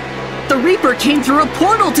way! The Reaper came through a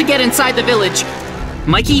portal to get inside the village.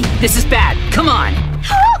 Mikey, this is bad. Come on.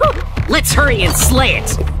 Let's hurry and slay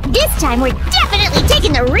it. This time we're definitely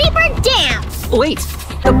taking the Reaper down. Wait,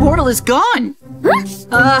 the portal is gone.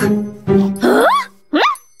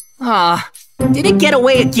 Did it get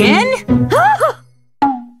away again?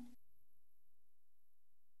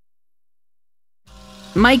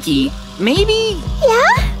 Mikey, maybe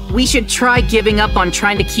Yeah? we should try giving up on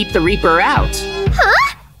trying to keep the Reaper out.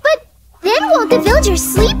 Huh? But then won't the villagers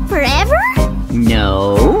sleep forever?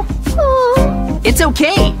 No. Oh. It's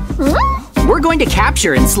okay. Huh? We're going to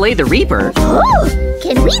capture and slay the Reaper. Oh,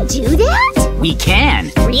 can we do that? We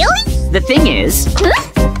can. Really? The thing is,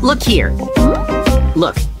 Huh? look here.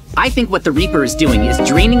 Look, I think what the Reaper is doing is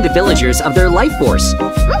draining the villagers of their life force.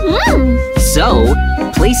 Mm-hmm. So,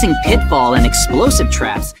 placing pitfall and explosive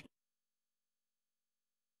traps.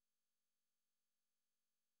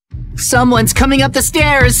 Someone's coming up the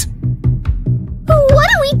stairs! What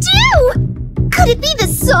do we do? Could it be the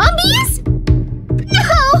zombies?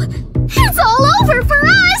 No! It's all over for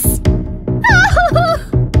us!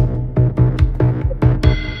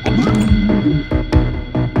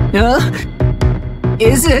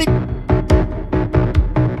 Is it?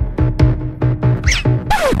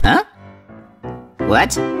 Huh?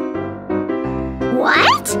 What?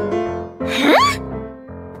 What? Huh?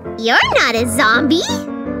 You're not a zombie.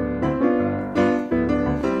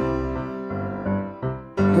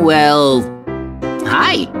 Well,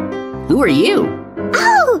 hi. Who are you?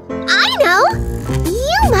 Oh, I know.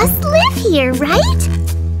 You must live here, right?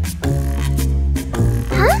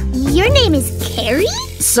 Huh? Your name is Carrie?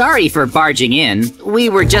 Sorry for barging in. We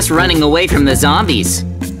were just running away from the zombies.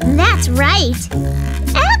 That's right.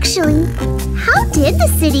 Actually, how did the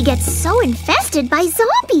city get so infested by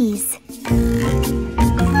zombies?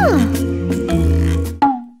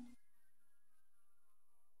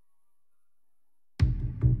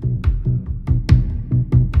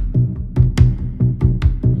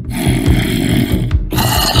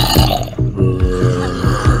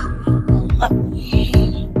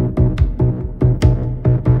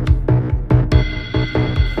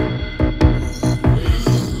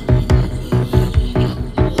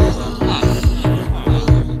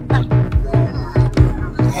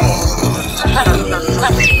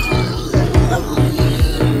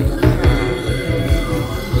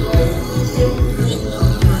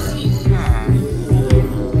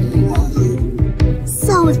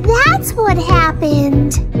 So that's what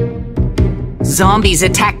happened. Zombies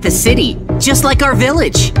attacked the city, just like our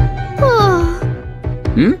village.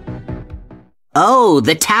 Oh,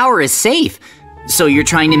 the tower is safe. So you're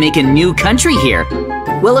trying to make a new country here.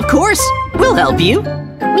 Well, of course, we'll help you.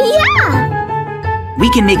 Yeah! We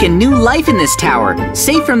can make a new life in this tower,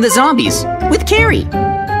 safe from the zombies, with Carrie.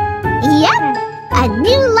 Yep! A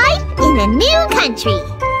new life in a new country.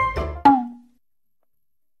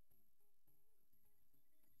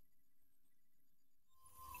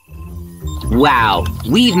 Wow,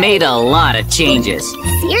 we've made a lot of changes.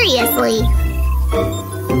 Seriously.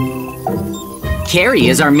 Carrie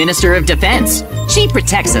is our Minister of Defense. She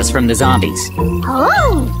protects us from the zombies.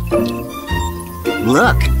 Oh!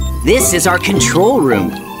 Look, this is our control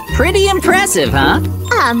room. Pretty impressive, huh?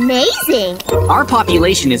 Amazing! Our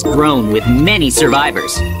population has grown with many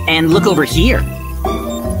survivors. And look over here.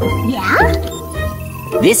 Yeah?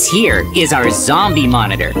 This here is our zombie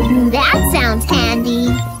monitor. That sounds handy.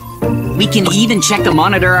 We can even check the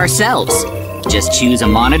monitor ourselves. Just choose a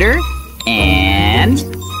monitor and...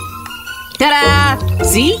 ta-da!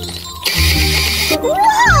 See?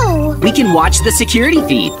 Whoa! We can watch the security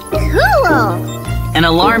feed. Cool! An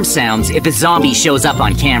alarm sounds if a zombie shows up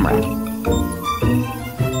on camera.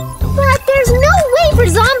 But there's no way for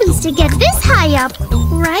zombies to get this high up,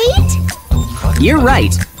 right? You're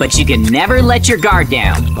right, but you can never let your guard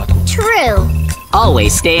down. True.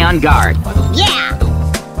 Always stay on guard. Yeah!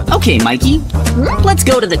 Okay, Mikey, let's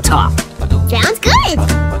go to the top. Sounds good!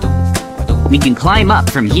 We can climb up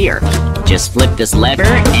from here. Just flip this lever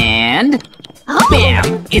and... Oh!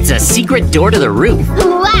 bam! It's a secret door to the roof.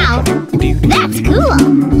 Wow! That's cool!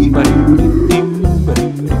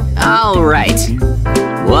 All right.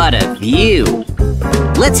 What a view.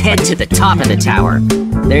 Let's head to the top of the tower.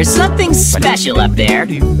 There's something special up there.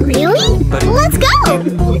 Really? Let's go!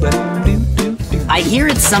 I hear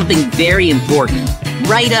it's something very important.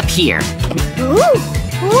 Right up here. Ooh!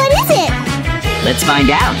 What is it? Let's find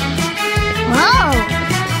out. Whoa!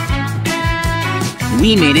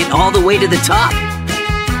 We made it all the way to the top.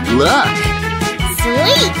 Look,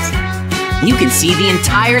 Sweet! you can see the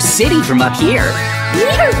entire city from up here.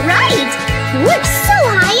 You're right! We're so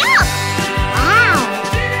high up! Wow!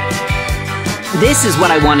 This is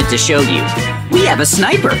what I wanted to show you. We have a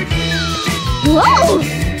sniper. Whoa!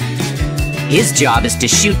 His job is to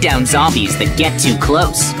shoot down zombies that get too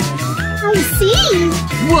close. I see!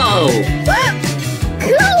 Whoa!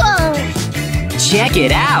 Cool! Check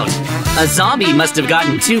it out! A zombie must have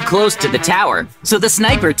gotten too close to the tower, so the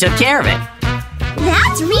sniper took care of it.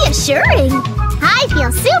 That's reassuring. I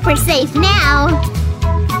feel super safe now.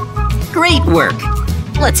 Great work!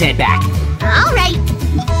 Let's head back. All right.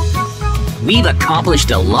 We've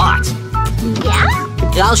accomplished a lot. Yeah?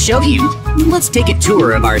 I'll show you. Let's take a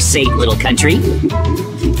tour of our safe little country.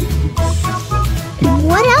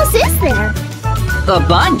 What else is there? A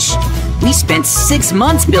bunch! We spent 6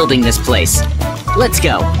 months building this place. Let's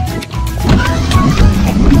go.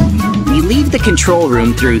 We leave the control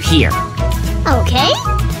room through here. Okay.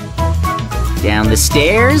 Down the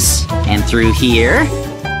stairs, and through here.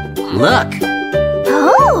 Look!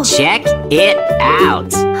 Oh! Check it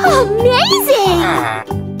out! Amazing!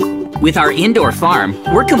 With our indoor farm,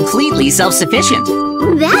 we're completely self-sufficient.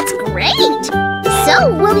 That's great!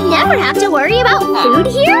 So, will we never have to worry about food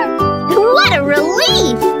here? What a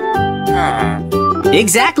relief!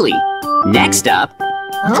 Exactly! Next up,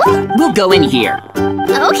 Oh, we'll go in here.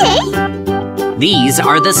 okay. These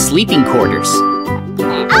are the sleeping quarters.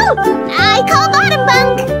 Oh, I call bottom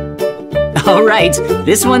bunk. All right,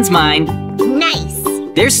 this one's mine. Nice.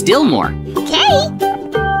 There's still more. Okay.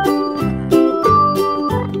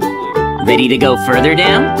 Ready to go further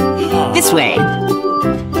down? This way.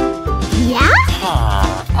 Yeah?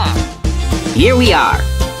 Here we are.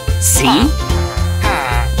 See?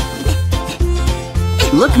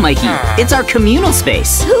 Look, Mikey, it's our communal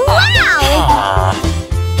space. Wow!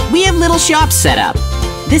 We have little shops set up.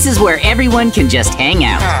 This is where everyone can just hang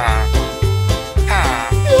out.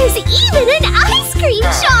 There's even an ice cream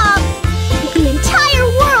shop! The entire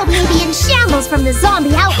world may be in shambles from the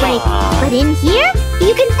zombie outbreak, but in here,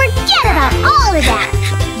 you can forget about all of that.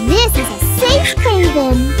 This is a safe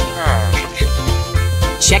haven.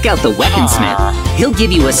 Check out the weaponsmith. He'll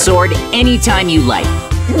give you a sword anytime you like.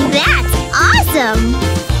 That's awesome!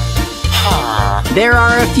 There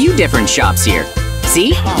are a few different shops here.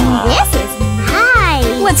 See? This is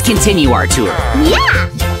nice! Let's continue our tour. Yeah!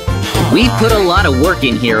 We've put a lot of work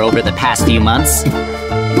in here over the past few months.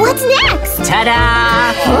 What's next?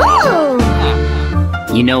 Ta-da! Oh!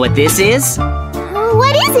 You know what this is?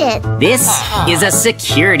 What is it? This is a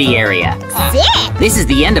security area. Sick! This is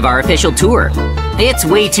the end of our official tour. It's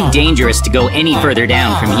way too dangerous to go any further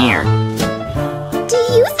down from here. Do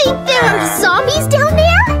you think there are zombies down there?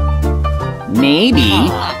 Maybe.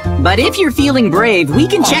 But if you're feeling brave, we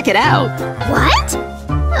can check it out. What?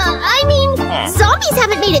 I mean, zombies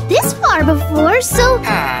haven't made it this far before, so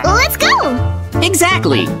let's go!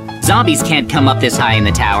 Exactly. Zombies can't come up this high in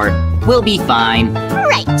the tower. We'll be fine.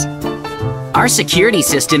 Right. Our security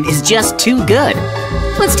system is just too good.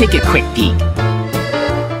 Let's take a quick peek.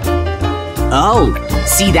 Oh,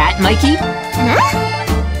 see that, Mikey?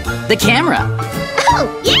 Huh? The camera.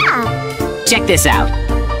 Oh, yeah! Check this out.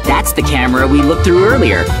 That's the camera we looked through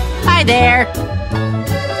earlier. Hi there.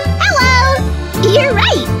 Hello! You're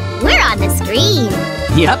right. We're on the screen.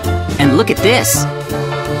 Yep, and look at this.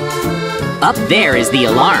 Up there is the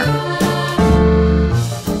alarm.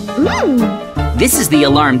 This is the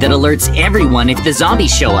alarm that alerts everyone if the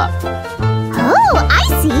zombies show up. Oh, I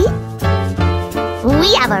see.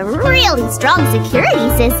 We have a really strong security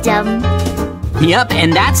system. Yep,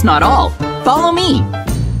 and that's not all. Follow me.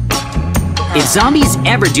 If zombies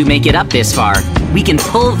ever do make it up this far, we can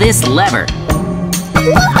pull this lever.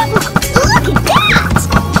 Look at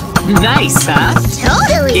that! Nice, huh?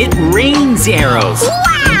 Totally! It rains arrows.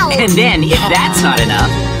 Wow! And then, if that's not enough,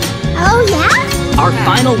 Oh, yeah? our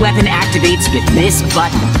final weapon activates with this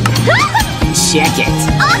button. Check it.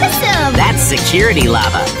 Awesome! That's security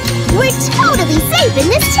lava. We're totally safe in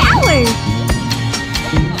this tower!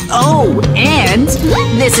 Oh, and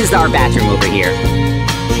this is our bathroom over here.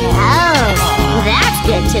 Oh, that's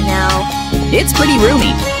good to know. It's pretty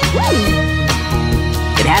roomy.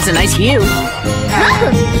 It has a nice view.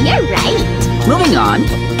 Oh, you're right. Moving on,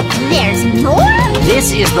 There's more?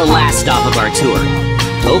 this is the last stop of our tour.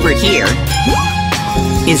 Over here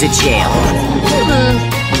is a jail.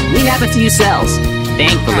 We have a few cells.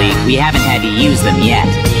 Thankfully, we haven't had to use them yet.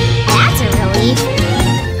 That's a relief.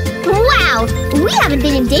 Wow, we haven't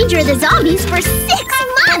been in danger of the zombies for 6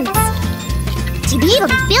 months! To be able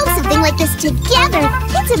to build something like this together,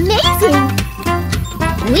 it's amazing!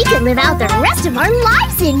 We could live out the rest of our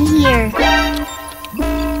lives in here!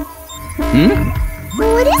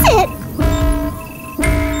 What is it?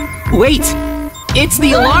 Wait! It's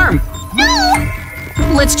the alarm! No!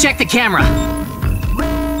 Let's check the camera.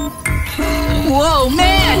 Whoa,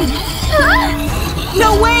 man! Huh?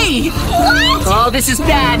 No way! What? Oh, this is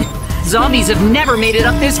bad. Zombies have never made it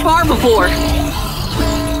up this far before.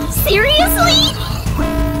 Seriously?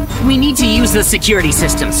 We need to use the security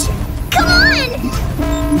systems. Come on!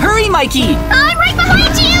 Hurry, Mikey! I'm right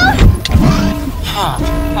behind you!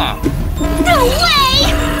 No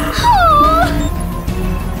way! Oh,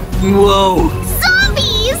 Whoa!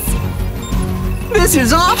 zombies! This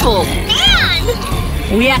is awful! Man!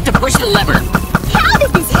 We have to push the lever. How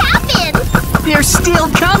did this happen? They're still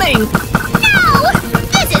coming! No!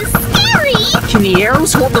 This is scary! Can the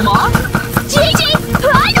arrows hold them off? JJ,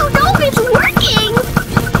 I don't know if it's working!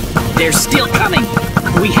 They're still coming!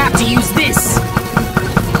 We have to use this!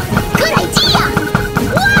 Good idea!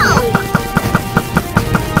 Whoa!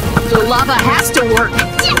 The lava has to work!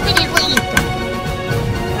 Definitely!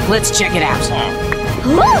 Let's check it out.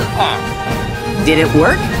 Ooh, Did it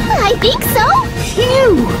work? I think so!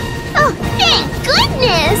 Phew! Oh, thank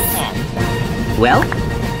goodness! Well,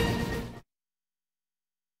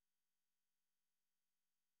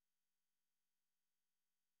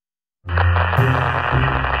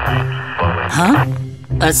 huh?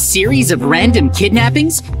 A series of random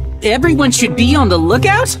kidnappings? Everyone should be on the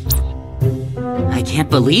lookout? I can't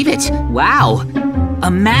believe it. Wow.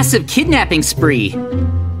 A massive kidnapping spree.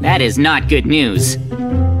 That is not good news.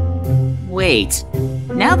 Wait.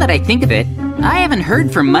 Now that I think of it, I haven't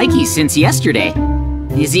heard from Mikey since yesterday.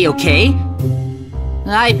 Is he okay?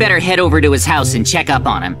 I better head over to his house and check up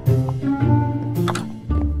on him.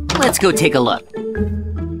 Let's go take a look.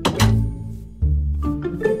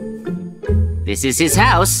 This is his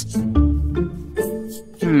house.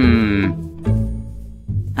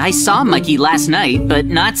 I saw Mikey last night, but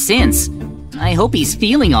not since. I hope he's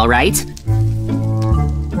feeling all right.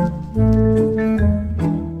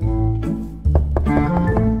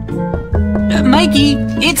 Mikey,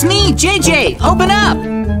 it's me, JJ! Open up!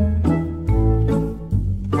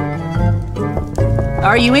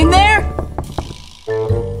 Are you in there?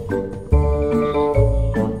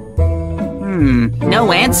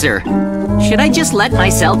 No answer. Should I just let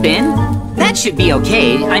myself in? That should be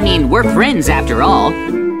okay. I mean, we're friends after all.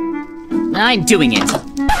 I'm doing it.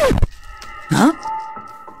 Huh?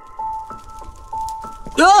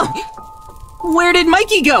 Oh! Where did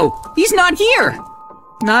Mikey go? He's not here!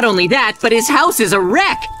 Not only that, but his house is a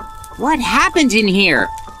wreck! What happened in here?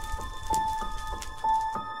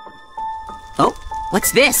 Oh,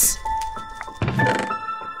 what's this?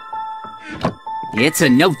 It's a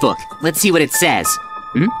notebook. Let's see what it says.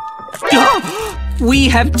 Oh, we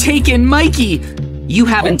have taken Mikey! You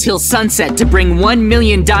have until sunset to bring 1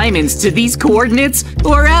 million diamonds to these coordinates,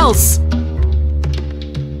 or else!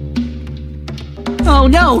 Oh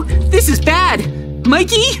no, this is bad!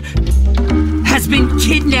 Mikey has been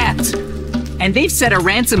kidnapped! And they've set a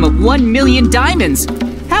ransom of 1 million diamonds!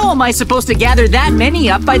 How am I supposed to gather that many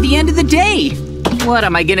up by the end of the day? What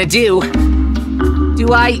am I gonna do?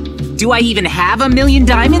 Do I even have 1 million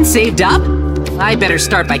diamonds saved up? I better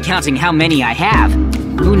start by counting how many I have.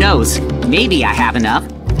 Who knows? Maybe I have enough.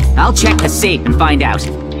 I'll check the safe and find out.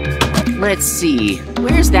 Let's see,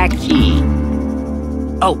 where's that key?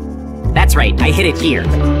 Oh, that's right, I hid it here.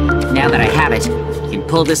 Now that I have it, I can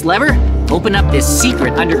pull this lever, open up this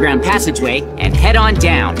secret underground passageway, and head on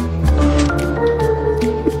down.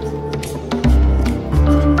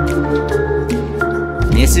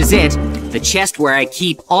 This is it, the chest where I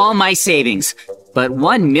keep all my savings. But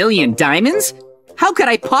 1 million diamonds? How could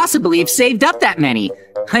I possibly have saved up that many?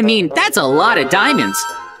 I mean, that's a lot of diamonds.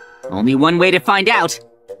 Only one way to find out.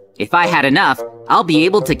 If I had enough, I'll be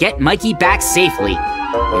able to get Mikey back safely.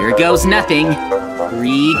 Here goes nothing.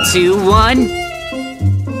 3, 2, 1.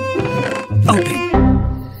 Open.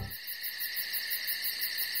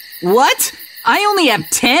 What? I only have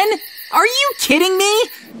 10? Are you kidding me?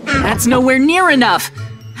 That's nowhere near enough.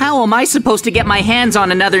 How am I supposed to get my hands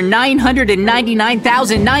on another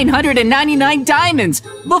 999,999 diamonds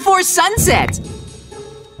before sunset?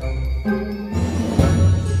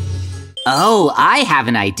 Oh, I have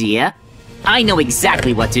an idea. I know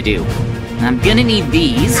exactly what to do. I'm gonna need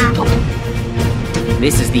these.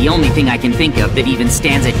 This is the only thing I can think of that even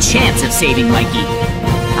stands a chance of saving Mikey.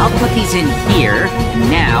 I'll put these in here, and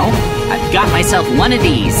now I've got myself one of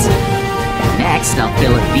these. Next, I'll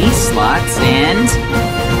fill up these slots, and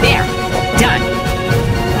there, done.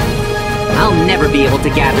 I'll never be able to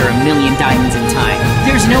gather 1 million diamonds in time.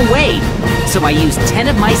 There's no way. So I used 10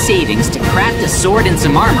 of my savings to craft a sword and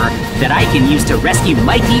some armor that I can use to rescue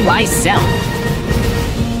Mikey myself.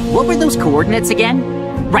 What were those coordinates again?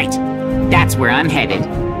 Right, that's where I'm headed.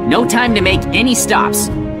 No time to make any stops.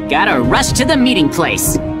 Gotta rush to the meeting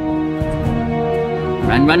place.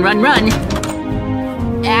 Run, run, run, run.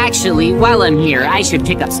 Actually, while I'm here, I should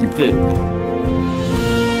pick up some food.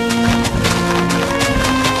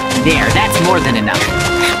 There, that's more than enough.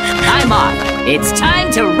 I'm off. It's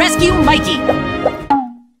time to rescue Mikey.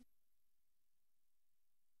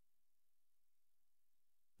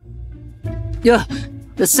 Ugh,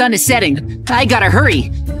 the sun is setting. I gotta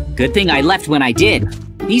hurry. Good thing I left when I did.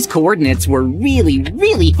 These coordinates were really,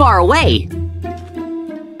 really far away.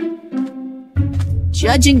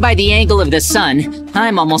 Judging by the angle of the sun,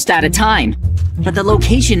 I'm almost out of time. But the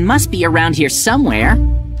location must be around here somewhere.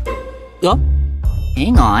 Oh,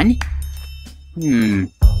 hang on.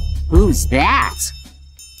 Who's that?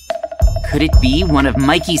 Could it be one of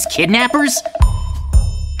Mikey's kidnappers?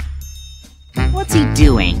 What's he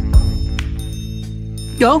doing?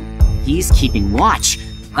 Oh, he's keeping watch.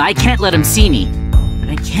 I can't let him see me, but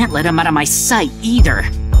I can't let him out of my sight either.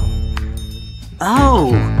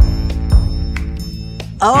 Oh,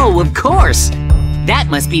 of course! That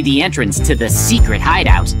must be the entrance to the secret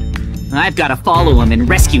hideout. I've got to follow him and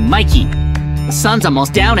rescue Mikey. The sun's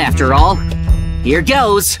almost down after all. Here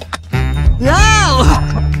goes.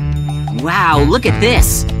 Oh! Wow, look at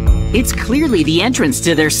this. It's clearly the entrance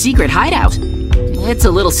to their secret hideout. It's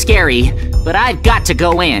a little scary, but I've got to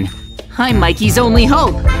go in. I'm Mikey's only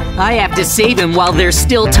hope. I have to save him while there's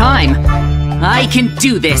still time. I can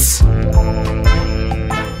do this.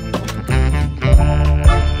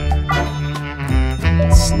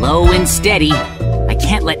 Slow and steady. I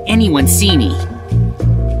can't let anyone see me.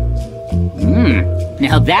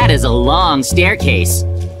 Now that is a long staircase.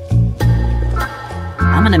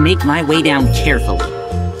 I'm gonna make my way down carefully.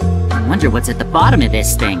 I wonder what's at the bottom of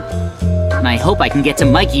this thing. And I hope I can get to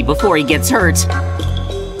Mikey before he gets hurt.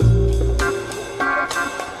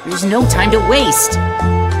 There's no time to waste.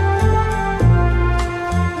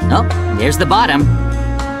 Oh, there's the bottom.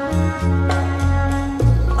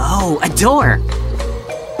 Oh, a door.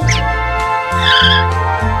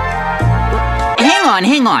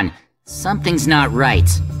 Hang on. Something's not right.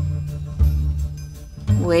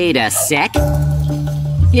 Wait a sec.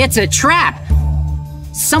 It's a trap!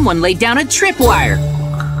 Someone laid down a tripwire!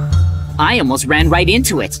 I almost ran right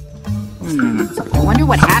into it. I wonder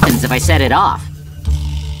what happens if I set it off.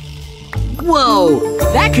 Whoa!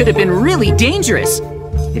 That could have been really dangerous!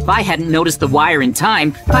 If I hadn't noticed the wire in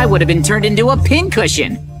time, I would have been turned into a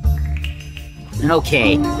pincushion.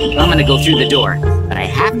 Okay, I'm gonna go through the door, but I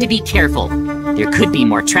have to be careful. There could be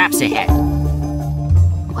more traps ahead.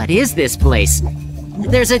 What is this place?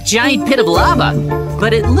 There's a giant pit of lava,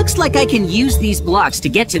 but it looks like I can use these blocks to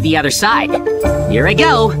get to the other side. Here I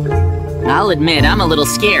go. I'll admit I'm a little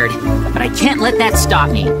scared, but I can't let that stop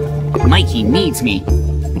me. Mikey needs me.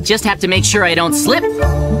 I just have to make sure I don't slip.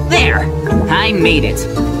 There! I made it.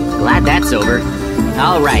 Glad that's over.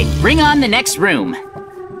 All right, bring on the next room.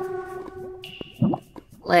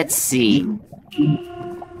 Let's see.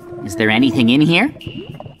 Is there anything in here?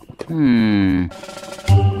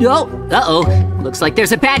 Oh, uh-oh. Looks like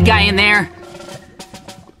there's a bad guy in there.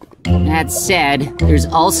 That said, there's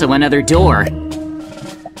also another door.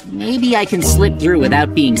 Maybe I can slip through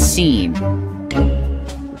without being seen.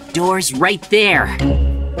 Door's right there.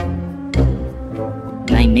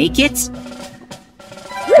 Can I make it?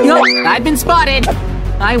 Oh, I've been spotted!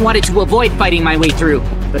 I wanted to avoid fighting my way through,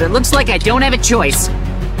 but it looks like I don't have a choice.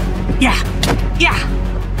 Yeah!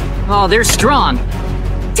 Oh, they're strong.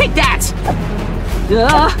 Take that!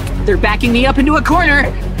 They're backing me up into a corner!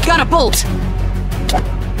 Gotta bolt!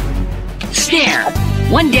 There!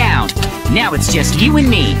 One down! Now it's just you and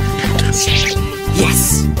me!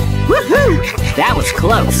 Yes! Woohoo! That was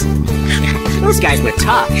close! Those guys were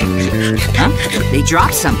tough! Huh? They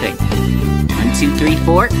dropped something! 1, 2, 3,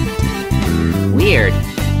 4... Weird.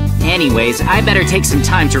 Anyways, I better take some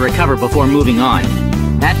time to recover before moving on.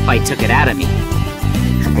 That fight took it out of me.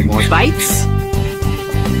 Couple more bites.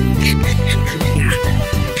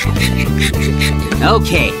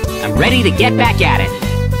 Okay, I'm ready to get back at it.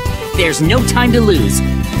 There's no time to lose.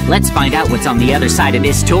 Let's find out what's on the other side of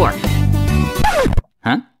this door.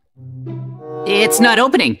 Huh? It's not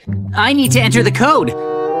opening. I need to enter the code.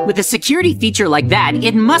 With a security feature like that,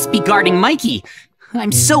 it must be guarding Mikey.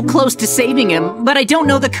 I'm so close to saving him, but I don't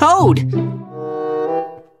know the code.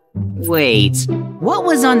 Wait, what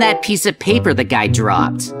was on that piece of paper the guy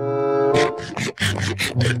dropped?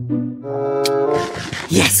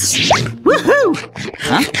 Yes! Woohoo!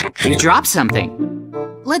 Huh? He dropped something.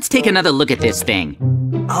 Let's take another look at this thing.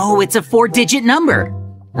 Oh, it's a 4-digit number.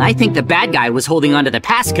 I think the bad guy was holding onto the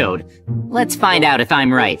passcode. Let's find out if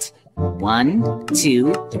I'm right. 1,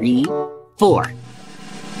 2, 3, 4.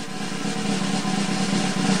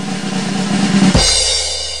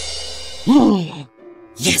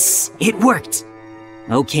 Yes, it worked.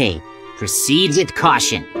 Okay, proceed with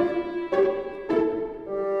caution.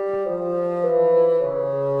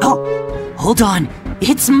 Oh, hold on.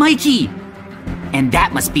 It's Mikey! And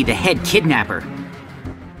that must be the head kidnapper.